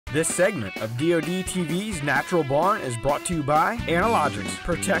This segment of DoD TV's Natural Barn is brought to you by Analogics.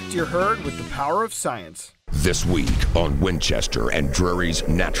 Protect your herd with the power of science. This week on Winchester and Drury's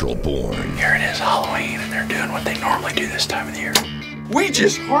Natural Born. Here it is, Halloween, and they're doing what they normally do this time of the year. We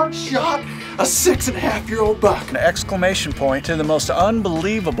just hard shot a 6.5-year-old buck. An exclamation point to the most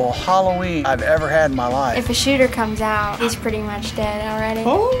unbelievable Halloween I've ever had in my life. If a shooter comes out, he's pretty much dead already.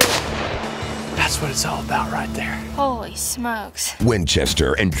 Oh. That's what it's all about right there. Holy smokes.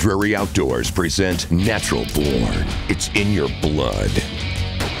 Winchester and Drury Outdoors present Natural Born. It's in your blood.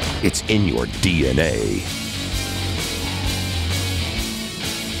 It's in your DNA.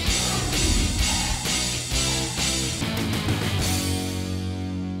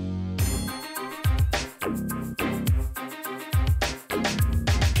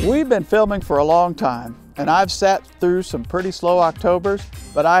 We've been filming for a long time, and I've sat through some pretty slow Octobers,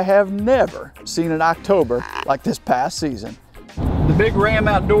 but I have never seen an October like this past season. The big Ram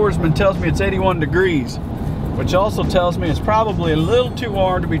outdoorsman tells me it's 81 degrees, which also tells me it's probably a little too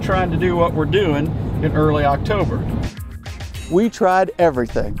warm to be trying to do what we're doing in early October. We tried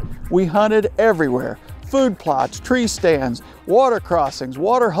everything. We hunted everywhere. Food plots, tree stands, water crossings,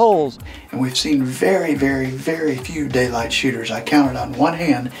 water holes. And we've seen very, very, very few daylight shooters. I counted on one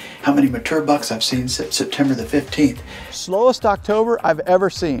hand how many mature bucks I've seen since September the 15th. Slowest October I've ever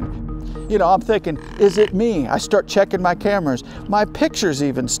seen. You know, I'm thinking, is it me? I start checking my cameras. My pictures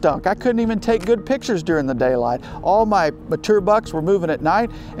even stunk. I couldn't even take good pictures during the daylight. All my mature bucks were moving at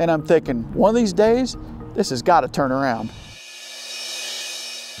night, and I'm thinking, one of these days, this has got to turn around.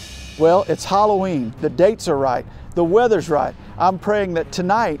 Well, it's Halloween. The dates are right. The weather's right. I'm praying that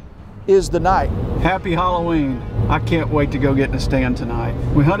tonight is the night. Happy Halloween. I can't wait to go get in a stand tonight.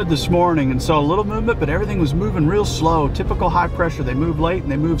 We hunted this morning and saw a little movement, but everything was moving real slow. Typical high pressure. They move late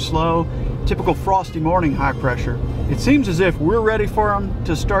and they move slow. Typical frosty morning high pressure. It seems as if we're ready for them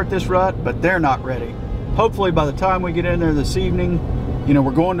to start this rut, but they're not ready. Hopefully by the time we get in there this evening, you know,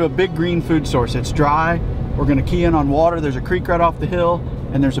 we're going to a big green food source. It's dry. We're going to key in on water. There's a creek right off the hill,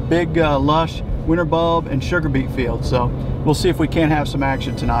 and there's a big lush winter bulb and sugar beet field. So we'll see if we can't have some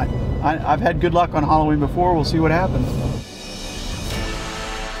action tonight. I've had good luck on Halloween before. We'll see what happens.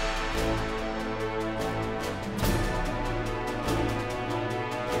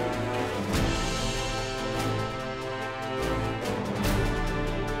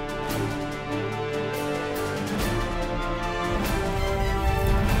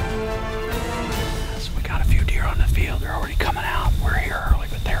 They're already coming out. We're here early,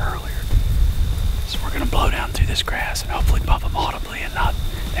 but they're earlier. So we're gonna blow down through this grass and hopefully bump them audibly, and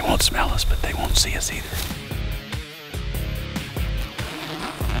they won't smell us, but they won't see us either.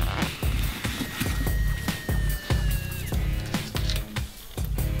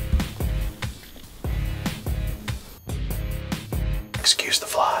 Excuse the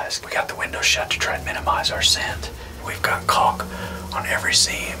flies. We got the windows shut to try and minimize our scent. We've got caulk on every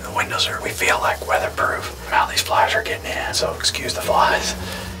seam. The windows we feel like weatherproof. Now these flies are getting in, so excuse the flies.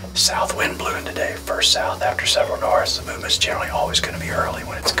 South wind blew in today, first south after several norths. The movement's generally always going to be early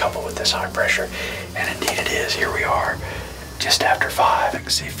when it's coupled with this high pressure, and indeed it is. Here we are, just after 5. I can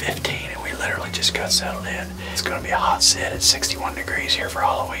see 15, and we literally just got settled in. It's going to be a hot sit at 61 degrees here for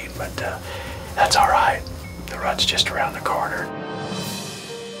Halloween, but that's all right. The rut's just around the corner.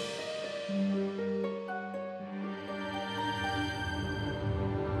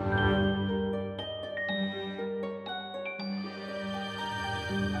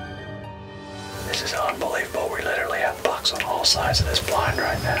 This is unbelievable. We literally have bucks on all sides of this blind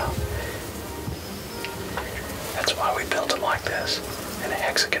right now. That's why we built them like this. In a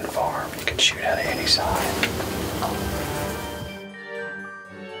hexagon farm, you can shoot out of any side.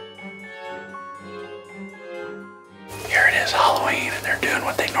 Here it is, Halloween, and they're doing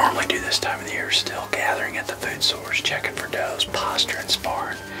what they normally do this time of the year, still gathering at the food source, checking for does, posturing,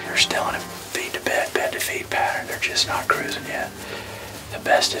 sparring. They're still in a feed to bed, bed to feed pattern. They're just not cruising yet. The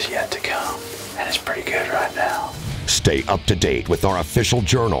best is yet to come, and it's pretty good right now. Stay up to date with our official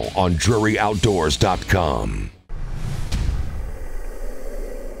journal on DruryOutdoors.com.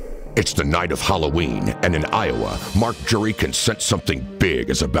 It's the night of Halloween, and in Iowa, Mark Drury can sense something big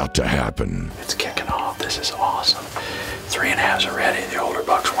is about to happen. It's kicking off. This is awesome. 3.5s are ready. The older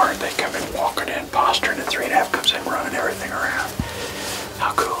bucks weren't. They come in walking in, posturing, and 3.5 comes in running everything around.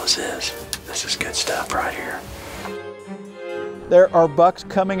 How cool is this? This is good stuff right here. There are bucks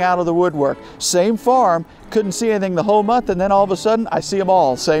coming out of the woodwork. Same farm, couldn't see anything the whole month, and then all of a sudden, I see them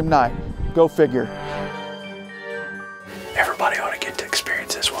all same night. Go figure. Everybody ought to get to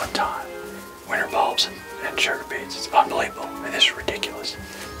experience this one time. Winter bulbs and sugar beets. It's unbelievable. I mean, this is ridiculous.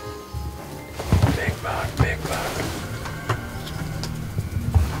 Big buck, big buck.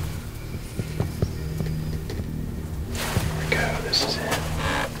 This is it.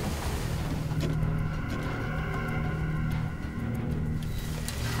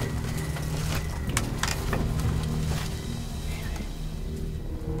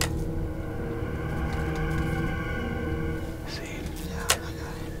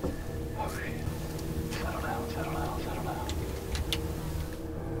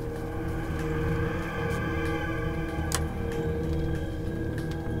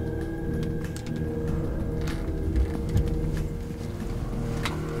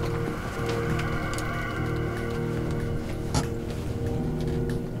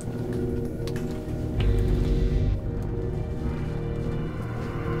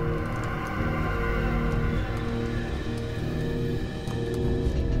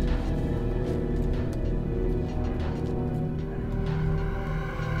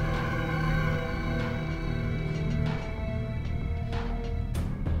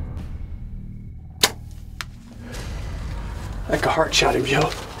 Like a heart shot him, Joe.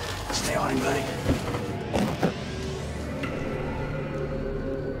 Stay on him, buddy.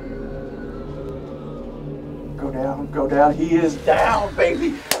 Go down, go down. He is down,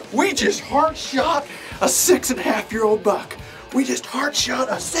 baby. We just heart shot a 6.5-year-old buck. We just heart shot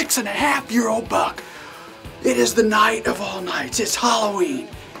a 6.5-year-old buck. It is the night of all nights. It's Halloween.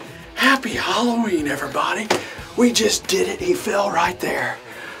 Happy Halloween, everybody. We just did it. He fell right there.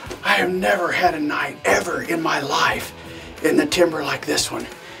 I have never had a night ever in my life in the timber like this one.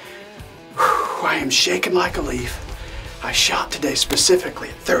 Whew, I am shaking like a leaf. I shot today specifically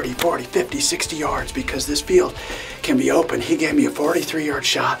at 30, 40, 50, 60 yards because this field can be open. He gave me a 43-yard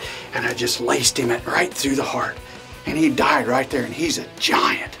shot and I just laced him right through the heart. And he died right there, and he's a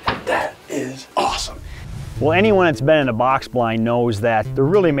giant. That is awesome. Well, anyone that's been in a box blind knows that they're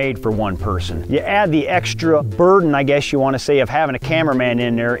really made for one person. You add the extra burden, I guess you want to say, of having a cameraman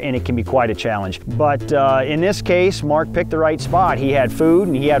in there, and it can be quite a challenge. But in this case, Mark picked the right spot. He had food,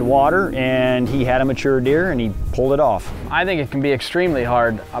 and he had water, and he had a mature deer, and he pulled it off. I think it can be extremely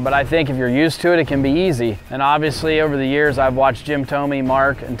hard, but I think if you're used to it, it can be easy. And obviously, over the years, I've watched Jim Tomey,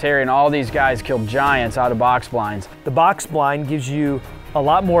 Mark, and Terry, and all these guys kill giants out of box blinds. The box blind gives you a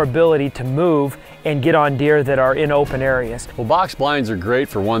lot more ability to move and get on deer that are in open areas. Well, box blinds are great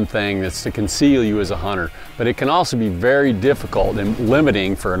for one thing, that's to conceal you as a hunter, but it can also be very difficult and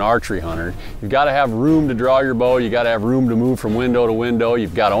limiting for an archery hunter. You've got to have room to draw your bow, you got to have room to move from window to window,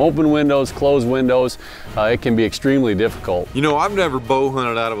 you've got to open windows, close windows. It can be extremely difficult. You know, I've never bow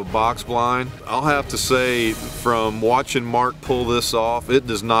hunted out of a box blind. I'll have to say, from watching Mark pull this off, it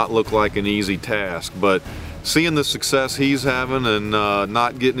does not look like an easy task, but seeing the success he's having and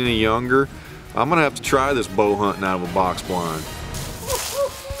not getting any younger, I'm gonna have to try this bow hunting out of a box blind.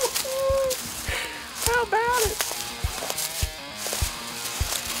 How about it?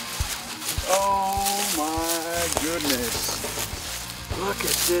 Oh my goodness. Look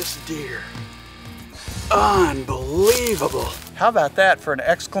at this deer. Unbelievable. How about that for an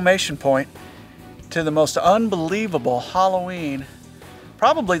exclamation point to the most unbelievable Halloween,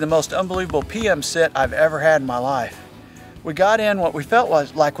 probably the most unbelievable PM sit I've ever had in my life. We got in what we felt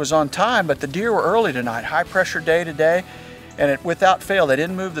like was on time, but the deer were early tonight. High pressure day today, and without fail, they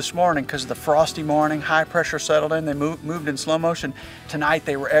didn't move this morning because of the frosty morning. High pressure settled in. They moved in slow motion. Tonight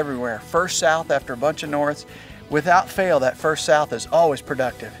they were everywhere. First south after a bunch of norths. Without fail, that first south is always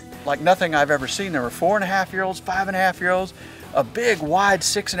productive. Like nothing I've ever seen. There were 4.5-year-olds, 5.5-year-olds, a big wide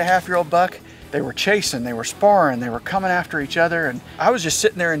 6.5-year-old buck. They were chasing, they were sparring, they were coming after each other, and I was just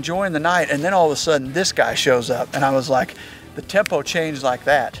sitting there enjoying the night, and then all of a sudden this guy shows up, and I was like, the tempo changed like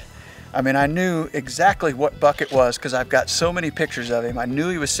that. I mean, I knew exactly what buck it was because I've got so many pictures of him. I knew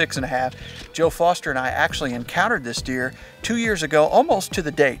he was 6.5. Joe Foster and I actually encountered this deer 2 years ago, almost to the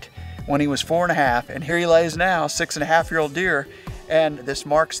date, when he was 4.5, and here he lays now, 6.5-year-old deer, and this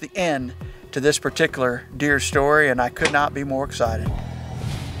marks the end to this particular deer story, and I could not be more excited.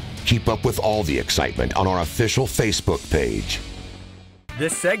 Keep up with all the excitement on our official Facebook page.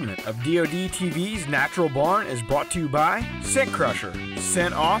 This segment of DoD TV's Natural Barn is brought to you by Scent Crusher.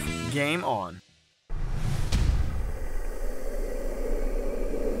 Scent off, game on.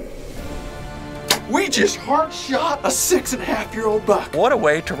 We just heart shot a 6.5-year-old buck. What a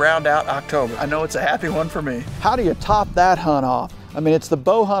way to round out October. I know it's a happy one for me. How do you top that hunt off? I mean, it's the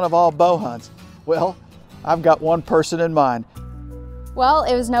bow hunt of all bow hunts. Well, I've got one person in mind. Well,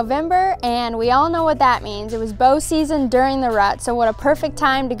 it was November, and we all know what that means. It was bow season during the rut, so what a perfect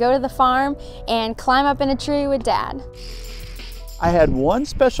time to go to the farm and climb up in a tree with Dad. I had one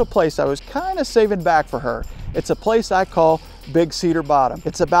special place I was kind of saving back for her. It's a place I call Big Cedar Bottom.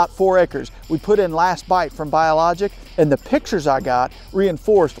 It's about 4 acres. We put in Last Bite from Biologic, and the pictures I got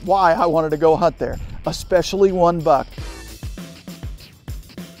reinforced why I wanted to go hunt there, especially one buck.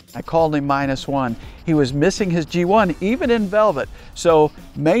 I called him -1. He was missing his G1 even in velvet. So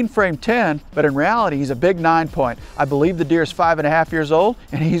mainframe 10, but in reality he's a big 9 point. I believe the deer is 5.5 years old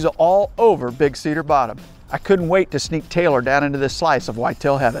and he's all over Big Cedar Bottom. I couldn't wait to sneak Taylor down into this slice of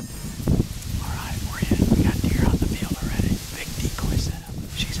whitetail heaven. All right, we're in. We got deer on the field already. Big decoy setup.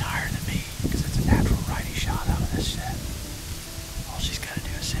 She's higher than me because it's a natural righty shot out of this set. All she's got to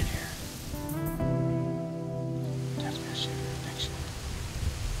do is sit here. That's my shit. Next shot.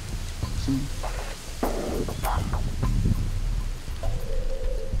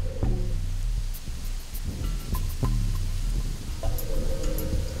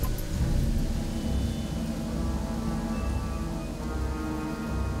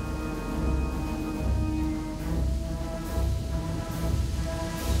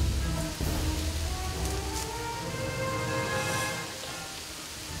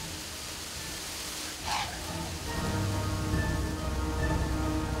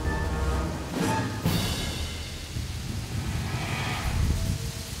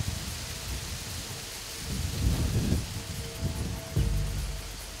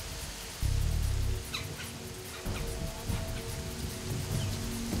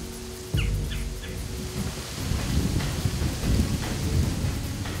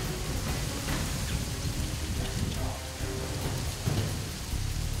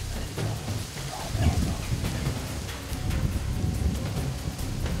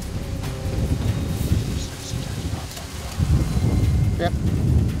 Yep.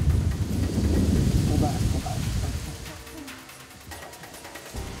 Go back, go back.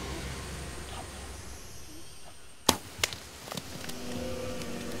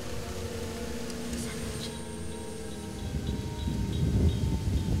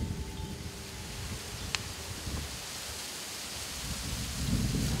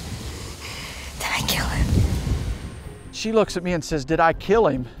 Did I kill him? She looks at me and says, "Did I kill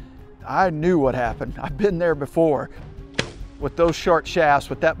him?" I knew what happened. I've been there before. With those short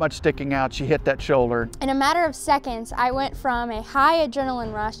shafts, with that much sticking out, she hit that shoulder. In a matter of seconds, I went from a high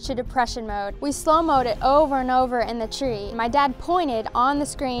adrenaline rush to depression mode. We slow-moed it over and over in the tree. My dad pointed on the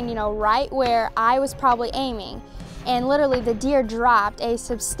screen, you know, right where I was probably aiming, and literally the deer dropped a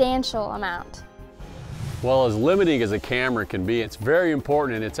substantial amount. Well, as limiting as a camera can be, it's very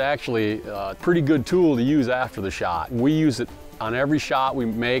important, and it's actually a pretty good tool to use after the shot. We use it on every shot we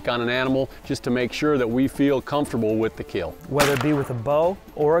make on an animal just to make sure that we feel comfortable with the kill. Whether it be with a bow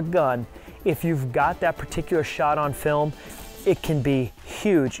or a gun, if you've got that particular shot on film, it can be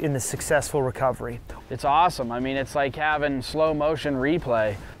huge in the successful recovery. It's awesome. I mean, it's like having slow motion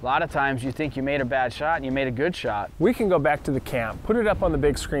replay. A lot of times you think you made a bad shot and you made a good shot. We can go back to the camp, put it up on the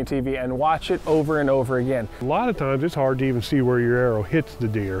big screen TV and watch it over and over again. A lot of times it's hard to even see where your arrow hits the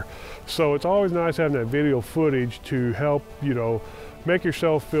deer. So it's always nice having that video footage to help, you know, make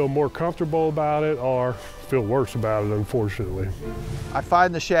yourself feel more comfortable about it or feel worse about it, unfortunately. I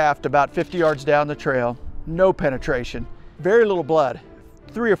find the shaft about 50 yards down the trail, no penetration, very little blood,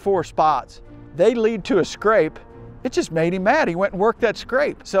 3 or 4 spots. They lead to a scrape. It just made him mad. He went and worked that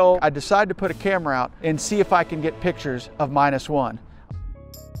scrape. So I decided to put a camera out and see if I can get pictures of -1.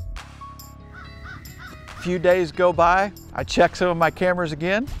 A few days go by, I check some of my cameras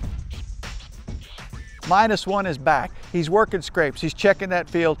again. -1 is back. He's working scrapes, he's checking that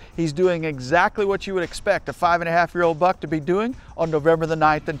field, he's doing exactly what you would expect a 5.5-year-old buck to be doing on November the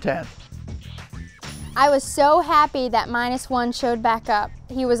 9th and 10th. I was so happy that -1 showed back up.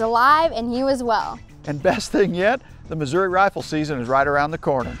 He was alive and he was well. And best thing yet, the Missouri rifle season is right around the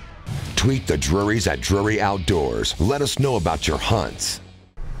corner. Tweet the Drurys at Drury Outdoors. Let us know about your hunts.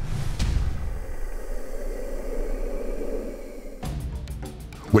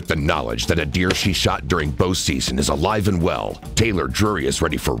 With the knowledge that a deer she shot during bow season is alive and well, Taylor Drury is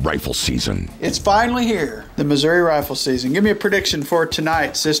ready for rifle season. It's finally here, the Missouri rifle season. Give me a prediction for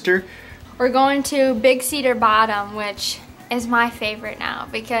tonight, sister. We're going to Big Cedar Bottom, which is my favorite now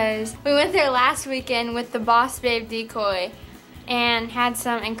because we went there last weekend with the Boss Babe decoy and had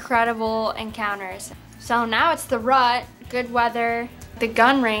some incredible encounters. So now it's the rut, good weather. The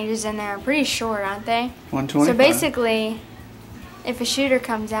gun ranges in there are pretty short, aren't they? 125. So basically, if a shooter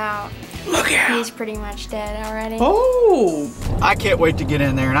comes out, look out, he's pretty much dead already. Oh! I can't wait to get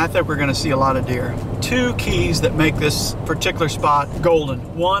in there, and I think we're gonna see a lot of deer. 2 keys that make this particular spot golden.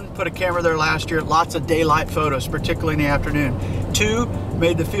 1, put a camera there last year, lots of daylight photos, particularly in the afternoon. 2,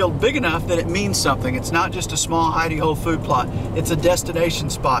 made the field big enough that it means something. It's not just a small hidey hole food plot, it's a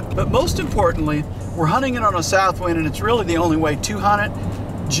destination spot. But most importantly, we're hunting it on a south wind, and it's really the only way to hunt it.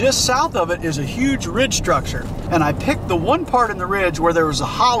 just south of it is a huge ridge structure. And I picked the one part in the ridge where there was a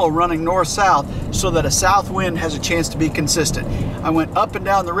hollow running north-south so that a south wind has a chance to be consistent. I went up and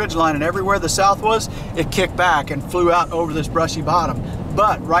down the ridge line, and everywhere the south was, it kicked back and flew out over this brushy bottom.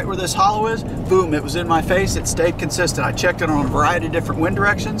 But right where this hollow is, boom, it was in my face. It stayed consistent. I checked it on a variety of different wind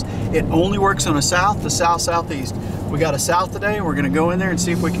directions. It only works on a south to south-southeast. We got a south today, and we're gonna go in there and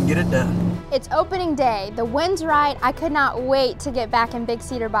see if we can get it done. It's opening day. The wind's right. I could not wait to get back in Big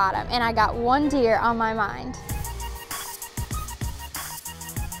Cedar Bottom, and I got one deer on my mind.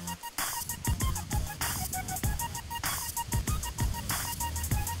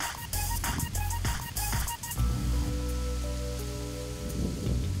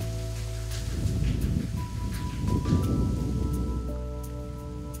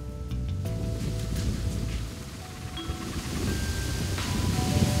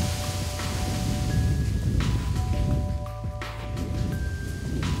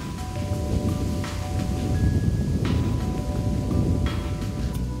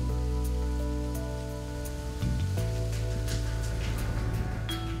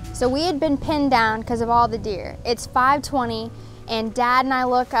 So we had been pinned down because of all the deer. It's 5:20 and Dad and I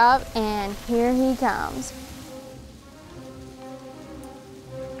look up and here he comes.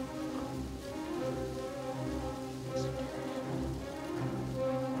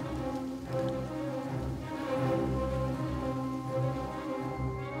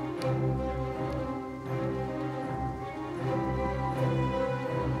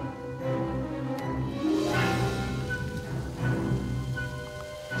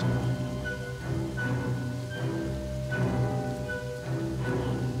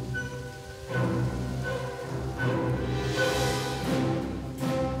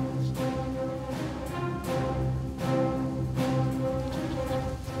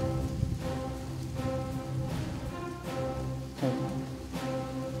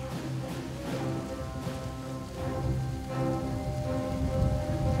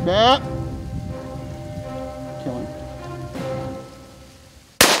 Nah. Kill him.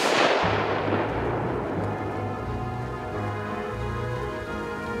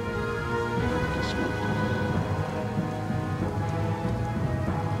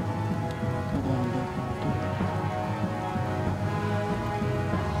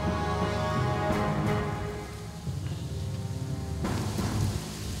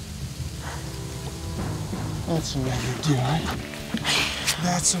 That's the way you do it.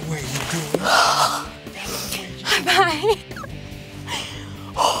 That's the way you do it. Bye.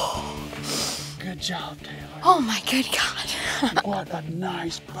 Good job, Taylor. Oh my good God. What a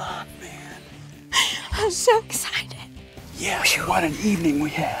nice buck, man. I'm so excited. Yes, what an evening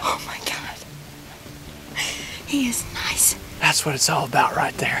we had. Oh my God. He is nice. That's what it's all about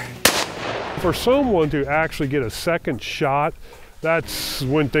right there. For someone to actually get a second shot, that's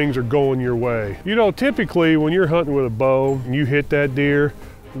when things are going your way. You know, typically when you're hunting with a bow and you hit that deer,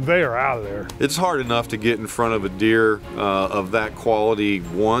 they are out of there. It's hard enough to get in front of a deer of that quality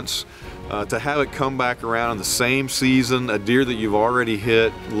once. To have it come back around in the same season, a deer that you've already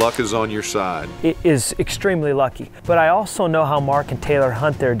hit, luck is on your side. It is extremely lucky, but I also know how Mark and Taylor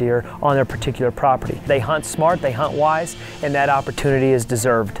hunt their deer on their particular property. They hunt smart, they hunt wise, and that opportunity is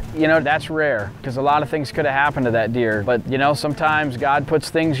deserved. You know, that's rare, because a lot of things could have happened to that deer. But you know, sometimes God puts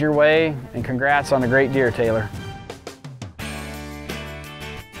things your way, and congrats on a great deer, Taylor.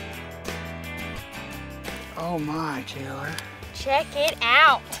 Oh my, Taylor. Check it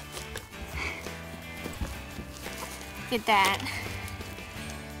out. Look at that.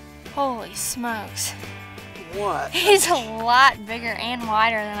 Holy smokes. What? He's a lot bigger and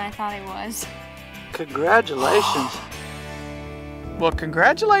wider than I thought he was. Congratulations. Well,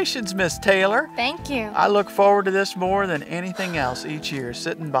 congratulations, Miss Taylor. Thank you. I look forward to this more than anything else each year,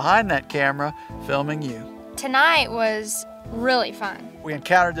 sitting behind that camera, filming you. Tonight was really fun. We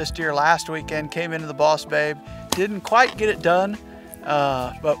encountered this deer last weekend, came into the Boss Babe, didn't quite get it done,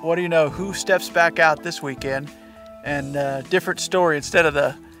 but what do you know, who steps back out this weekend? And different story, instead of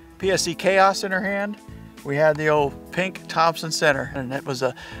the PSC Chaos in her hand, we had the old pink Thompson Center, and it was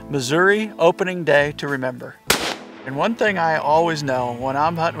a Missouri opening day to remember. And one thing I always know, when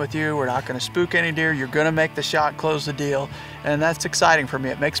I'm hunting with you, we're not gonna spook any deer, you're gonna make the shot, close the deal, and that's exciting for me.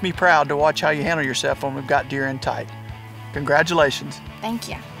 It makes me proud to watch how you handle yourself when we've got deer in tight. Congratulations. Thank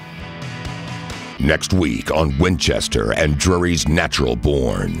you. Next week on Winchester and Drury's Natural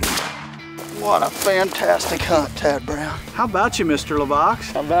Born. What a fantastic hunt, Tad Brown. How about you, Mr.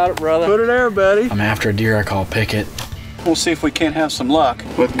 LeVox? How about it, brother? Put it there, buddy. I'm after a deer I call Pickett. We'll see if we can't have some luck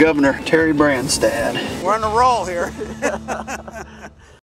with Governor Terry Branstad. We're on a roll here.